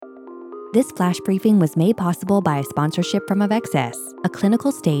This flash briefing was made possible by a sponsorship from Avexis, a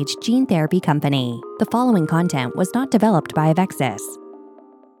clinical stage gene therapy company. The following content was not developed by Avexis.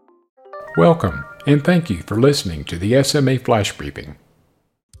 Welcome, and thank you for listening to the SMA Flash Briefing.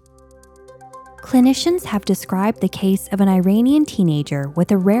 Clinicians have described the case of an Iranian teenager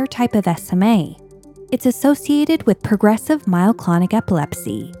with a rare type of SMA. It's associated with progressive myoclonic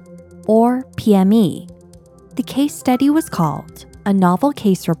epilepsy, or PME. The case study was called A Novel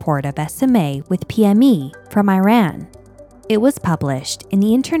Case Report of SMA with PME from Iran. It was published in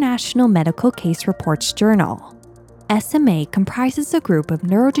the International Medical Case Reports Journal. SMA comprises a group of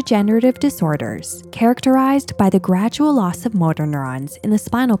neurodegenerative disorders characterized by the gradual loss of motor neurons in the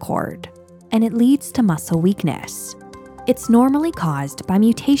spinal cord, and it leads to muscle weakness. It's normally caused by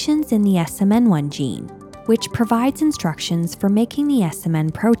mutations in the SMN1 gene, which provides instructions for making the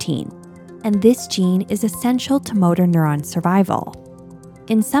SMN protein, and this gene is essential to motor neuron survival.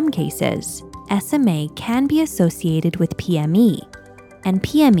 In some cases, SMA can be associated with PME, and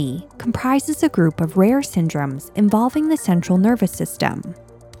PME comprises a group of rare syndromes involving the central nervous system.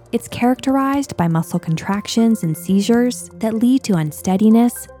 It's characterized by muscle contractions and seizures that lead to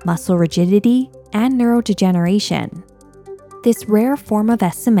unsteadiness, muscle rigidity, and neurodegeneration. This rare form of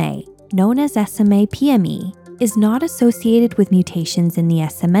SMA, known as SMA PME, is not associated with mutations in the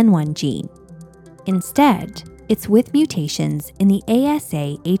SMN1 gene. Instead, it's with mutations in the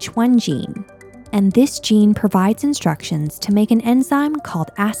ASAH1 gene, and this gene provides instructions to make an enzyme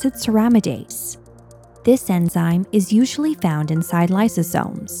called acid ceramidase. This enzyme is usually found inside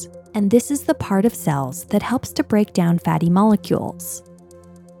lysosomes, and this is the part of cells that helps to break down fatty molecules.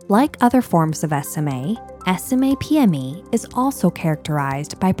 Like other forms of SMA PME is also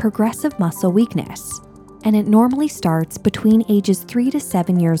characterized by progressive muscle weakness, and it normally starts between ages 3 to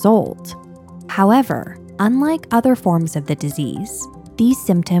 7 years old. However, unlike other forms of the disease, these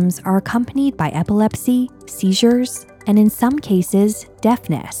symptoms are accompanied by epilepsy, seizures, and in some cases,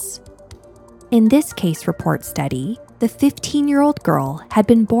 deafness. In this case report study, the 15-year-old girl had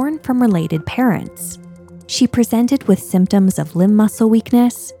been born from related parents. She presented with symptoms of limb muscle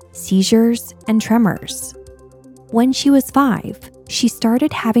weakness, seizures, and tremors. When she was 5, she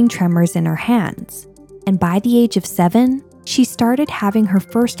started having tremors in her hands, and by the age of 7, she started having her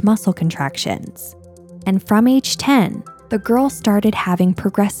first muscle contractions. And from age 10, the girl started having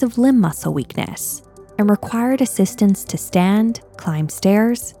progressive limb muscle weakness and required assistance to stand, climb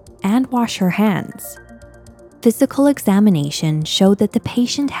stairs, and wash her hands. Physical examination showed that the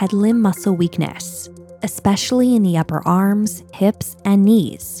patient had limb muscle weakness, especially in the upper arms, hips, and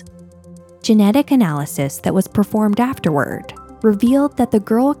knees. Genetic analysis that was performed afterward revealed that the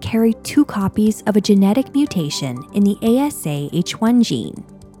girl carried 2 copies of a genetic mutation in the ASAH1 gene,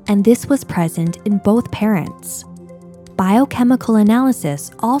 and this was present in both parents. Biochemical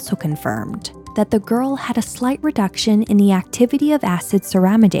analysis also confirmed that the girl had a slight reduction in the activity of acid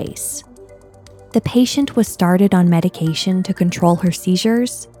ceramidase. The patient was started on medication to control her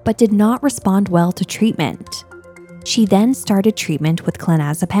seizures, but did not respond well to treatment. She then started treatment with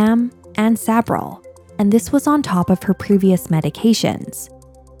clonazepam and Sabril, and this was on top of her previous medications.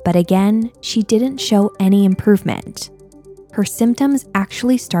 But again, she didn't show any improvement. Her symptoms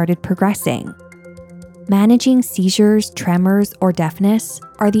actually started progressing. Managing seizures, tremors, or deafness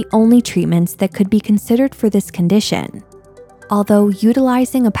are the only treatments that could be considered for this condition, although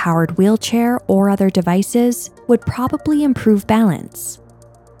utilizing a powered wheelchair or other devices would probably improve balance.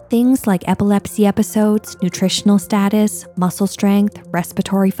 Things like epilepsy episodes, nutritional status, muscle strength,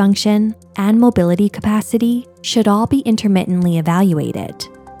 respiratory function, and mobility capacity should all be intermittently evaluated.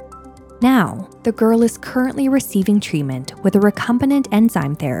 Now, the girl is currently receiving treatment with a recombinant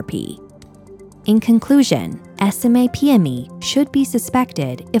enzyme therapy. In conclusion, SMA PME should be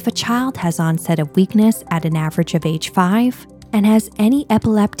suspected if a child has onset of weakness at an average of age 5 and has any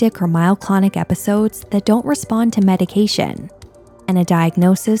epileptic or myoclonic episodes that don't respond to medication, and a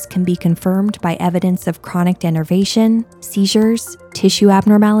diagnosis can be confirmed by evidence of chronic denervation, seizures, tissue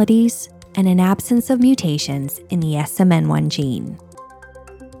abnormalities, and an absence of mutations in the SMN1 gene.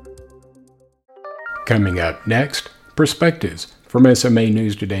 Coming up next, Perspectives from SMA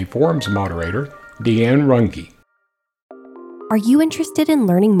News Today Forums moderator, Deanne Runge. Are you interested in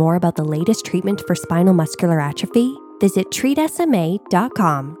learning more about the latest treatment for spinal muscular atrophy? Visit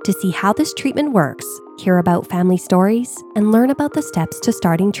treatsma.com to see how this treatment works, hear about family stories, and learn about the steps to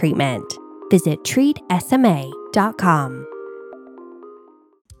starting treatment. Visit treatsma.com.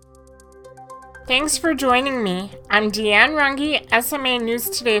 Thanks for joining me. I'm Deanne Runge, SMA News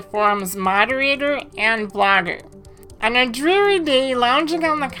Today Forum's moderator and blogger. On a dreary day, lounging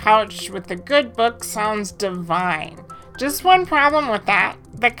on the couch with a good book sounds divine. Just one problem with that.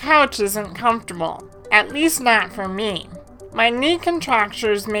 the couch isn't comfortable, at least not for me. My knee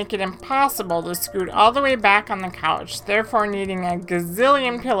contractures make it impossible to scoot all the way back on the couch, therefore needing a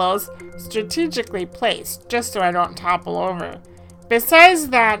gazillion pillows strategically placed just so I don't topple over. Besides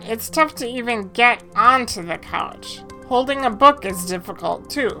that, it's tough to even get onto the couch. Holding a book is difficult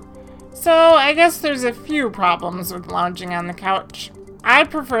too. So I guess there's a few problems with lounging on the couch. I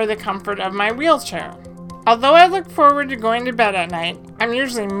prefer the comfort of my wheelchair. Although I look forward to going to bed at night, I'm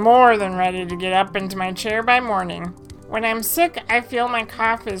usually more than ready to get up into my chair by morning. When I'm sick, I feel my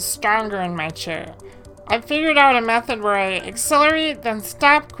cough is stronger in my chair. I figured out a method where I accelerate, then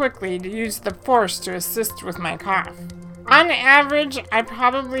stop quickly to use the force to assist with my cough. On average, I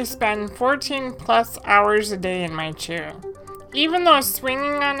probably spend 14 plus hours a day in my chair. Even though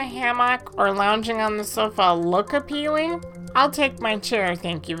swinging on a hammock or lounging on the sofa look appealing, I'll take my chair,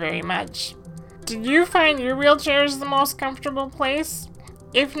 thank you very much. Did you find your wheelchair is the most comfortable place?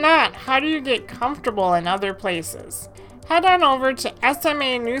 If not, how do you get comfortable in other places? Head on over to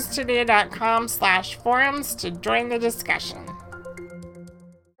smanewstoday.com/forums to join the discussion.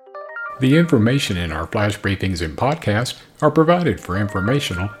 The information in our flash briefings and podcasts are provided for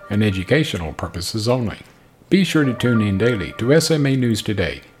informational and educational purposes only. Be sure to tune in daily to SMA News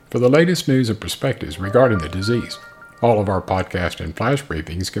Today for the latest news and perspectives regarding the disease. All of our podcast and flash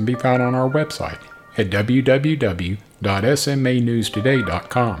briefings can be found on our website at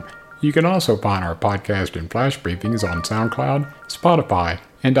www.smanewstoday.com. You can also find our podcast and flash briefings on SoundCloud, Spotify,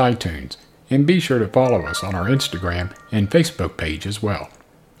 and iTunes. And be sure to follow us on our Instagram and Facebook page as well.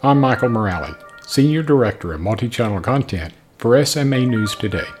 I'm Michael Morale, Senior Director of Multi-Channel Content for SMA News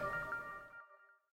Today.